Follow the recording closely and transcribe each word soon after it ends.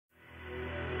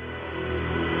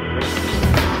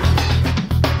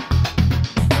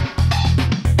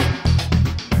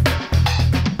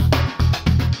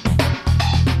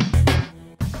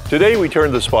Today we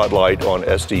turn the spotlight on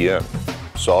SDN,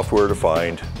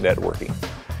 software-defined networking.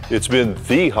 It's been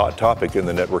the hot topic in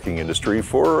the networking industry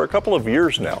for a couple of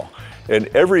years now, and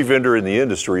every vendor in the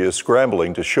industry is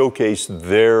scrambling to showcase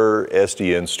their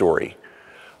SDN story.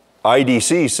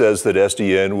 IDC says that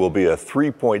SDN will be a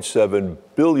 $3.7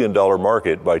 billion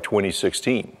market by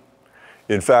 2016.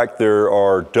 In fact, there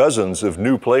are dozens of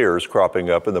new players cropping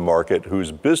up in the market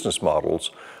whose business models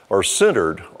are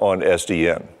centered on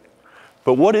SDN.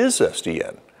 But what is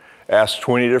SDN? Ask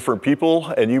 20 different people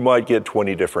and you might get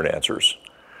 20 different answers.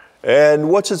 And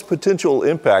what's its potential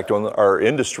impact on our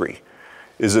industry?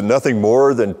 Is it nothing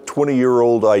more than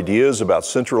 20-year-old ideas about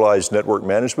centralized network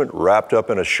management wrapped up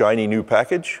in a shiny new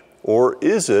package? Or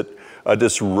is it a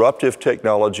disruptive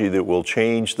technology that will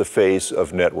change the face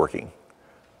of networking?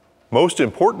 Most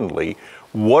importantly,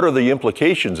 what are the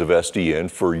implications of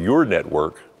SDN for your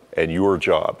network and your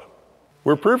job?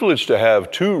 We're privileged to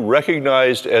have two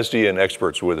recognized SDN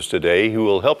experts with us today who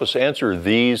will help us answer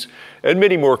these and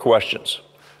many more questions.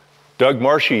 Doug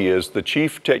Marshy is the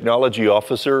Chief Technology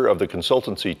Officer of the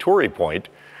consultancy TorreyPoint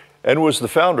and was the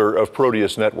founder of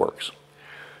Proteus Networks.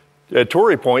 At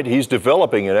TorreyPoint, he's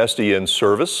developing an SDN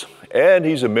service and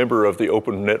he's a member of the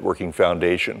Open Networking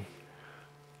Foundation.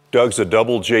 Doug's a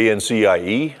double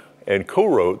JNCIE and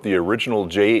co-wrote the original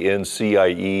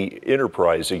JNCIE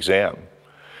Enterprise exam.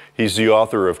 He's the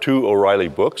author of two O'Reilly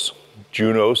books,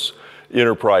 Junos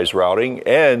Enterprise Routing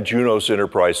and Junos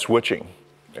Enterprise Switching.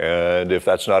 And if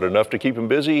that's not enough to keep him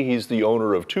busy, he's the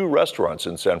owner of two restaurants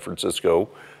in San Francisco,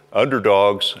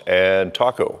 Underdogs and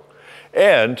Taco,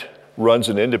 and runs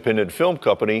an independent film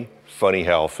company, Funny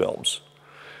How Films.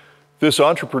 This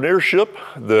entrepreneurship,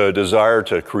 the desire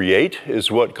to create, is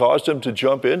what caused him to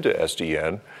jump into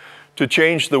SDN to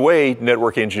change the way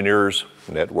network engineers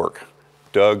network.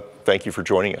 Doug, thank you for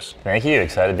joining us. Thank you,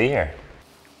 excited to be here.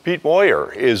 Pete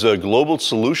Moyer is a global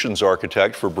solutions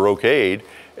architect for Brocade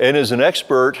and is an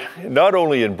expert not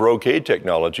only in Brocade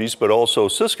technologies, but also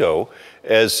Cisco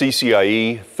as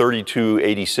CCIE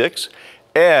 3286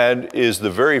 and is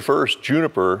the very first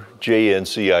Juniper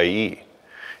JNCIE.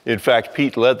 In fact,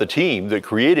 Pete led the team that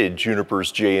created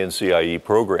Juniper's JNCIE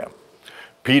program.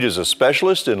 Pete is a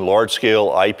specialist in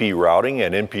large-scale IP routing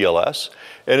and MPLS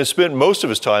and has spent most of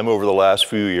his time over the last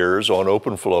few years on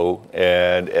OpenFlow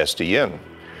and SDN.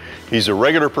 He's a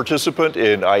regular participant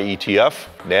in IETF,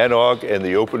 NANOG, and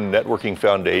the Open Networking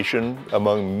Foundation,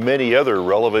 among many other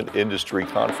relevant industry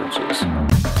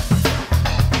conferences.